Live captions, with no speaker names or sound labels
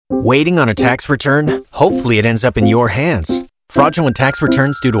Waiting on a tax return? Hopefully it ends up in your hands. Fraudulent tax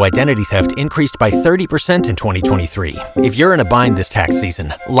returns due to identity theft increased by 30% in 2023. If you're in a bind this tax season,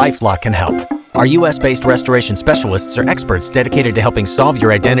 LifeLock can help. Our U.S.-based restoration specialists are experts dedicated to helping solve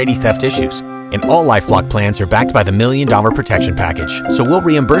your identity theft issues. And all LifeLock plans are backed by the $1 Million Protection Package. So we'll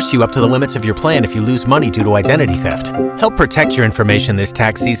reimburse you up to the limits of your plan if you lose money due to identity theft. Help protect your information this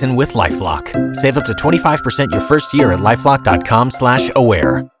tax season with LifeLock. Save up to 25% your first year at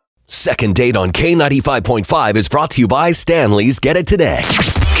LifeLock.com/aware. Second Date on K95.5 is brought to you by Stanley's Get It Today.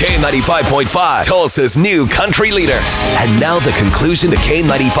 K95.5, Tulsa's new country leader. And now the conclusion to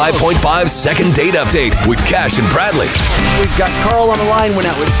K95.5's Second Date Update with Cash and Bradley. We've got Carl on the line, went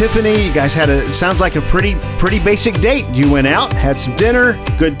out with Tiffany. You guys sounds like a pretty basic date. You went out, had some dinner,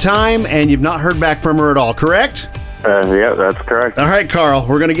 good time, and you've not heard back from her at all, correct? Yeah, that's correct. All right, Carl,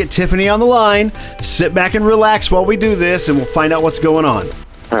 we're going to get Tiffany on the line. Sit back and relax while we do this, and we'll find out what's going on.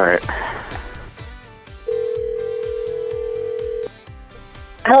 All right.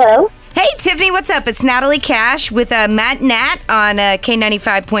 Hello. Hey, Tiffany, what's up? It's Natalie Cash with Matt Nat on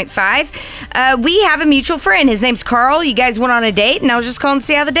K95.5. We have a mutual friend. His name's Carl. You guys went on a date, and I was just calling to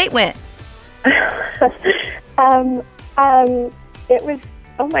see how the date went. It was,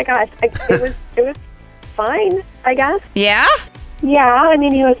 oh my gosh, it was fine, I guess. Yeah? Yeah, I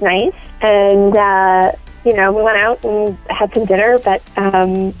mean, he was nice, and, we went out and had some dinner, but, there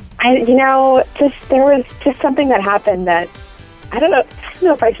was just something that happened that, I don't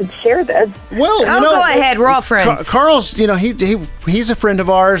know if I should share this. Well, go ahead. We're all friends. Carl's, he's a friend of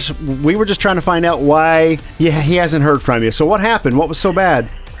ours. We were just trying to find out why he hasn't heard from you. So what happened? What was so bad?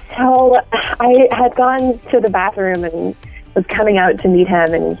 So I had gone to the bathroom and was coming out to meet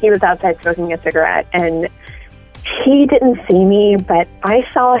him, and he was outside smoking a cigarette, and he didn't see me, but I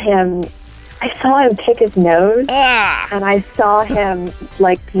saw him pick his nose, and I saw him,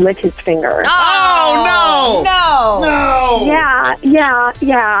 lick his finger. Oh, no! Yeah.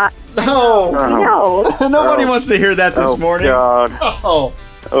 No. Nobody wants to hear that this morning. God. Oh,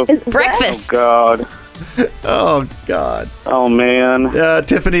 Breakfast. God. Oh, God. Oh, man.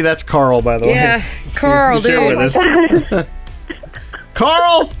 Tiffany, that's Carl, by the way. Yeah, Carl, He's here dude. with us.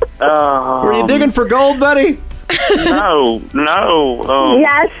 Carl, were you digging for gold, buddy? No.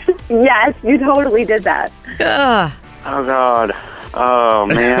 Yes, you totally did that. Ugh. Oh, God. Oh,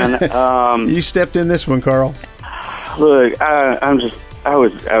 man. You stepped in this one, Carl. Look, I was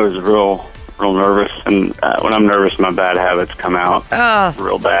real nervous, and when I'm nervous, my bad habits come out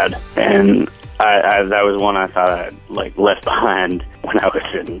real bad. And that was one I thought I'd left behind when I was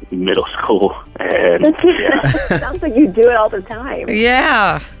in middle school. And Sounds like you do it all the time.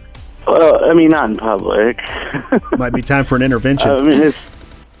 Yeah. Well, I mean, not in public. Might be time for an intervention. I mean, it's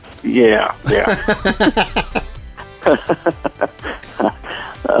yeah.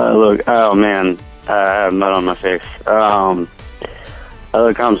 Look, oh man, I have mud on my face.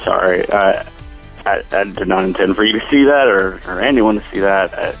 Look, I'm sorry. I did not intend for you to see that, or anyone to see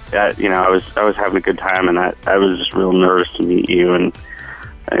that. I was having a good time, and I was just real nervous to meet you, and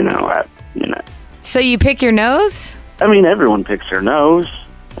So you pick your nose? I mean, everyone picks their nose.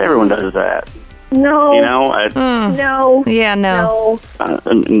 Everyone does that. No. No. Yeah, no.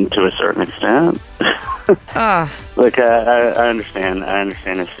 To a certain extent. Look, I understand. I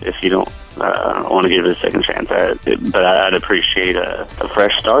understand if you don't want to give it a second chance, but I'd appreciate a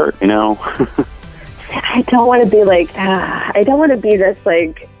fresh start. I don't want to be I don't want to be this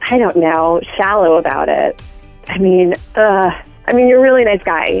I don't know, shallow about it. I mean, you're a really nice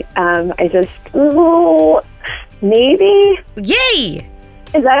guy. Maybe. Yay!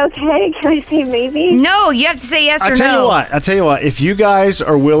 Is that okay? Can I say maybe? No, you have to say yes or no. I tell you what, if you guys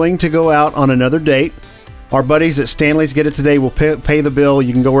are willing to go out on another date, our buddies at Stanley's Get It Today will pay the bill.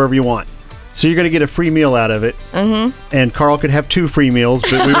 You can go wherever you want. So you're going to get a free meal out of it. Mm-hmm. And Carl could have 2 free meals,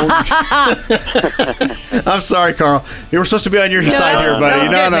 but we won't. I'm sorry, Carl. You were supposed to be on your side here, buddy.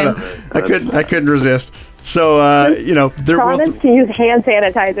 No. I couldn't resist. So, promise to use hand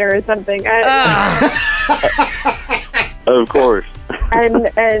sanitizer or something. Of course.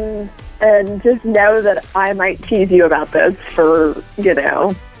 And just know that I might tease you about this for,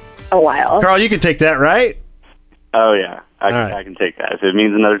 a while. Carl, you can take that, right? Oh, yeah. I can take that. If it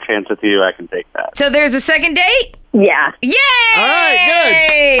means another chance with you, I can take that. So there's a second date? Yeah. Yay! All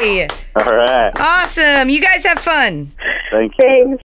right, good. All right. Awesome. You guys have fun. Thank you. Thanks.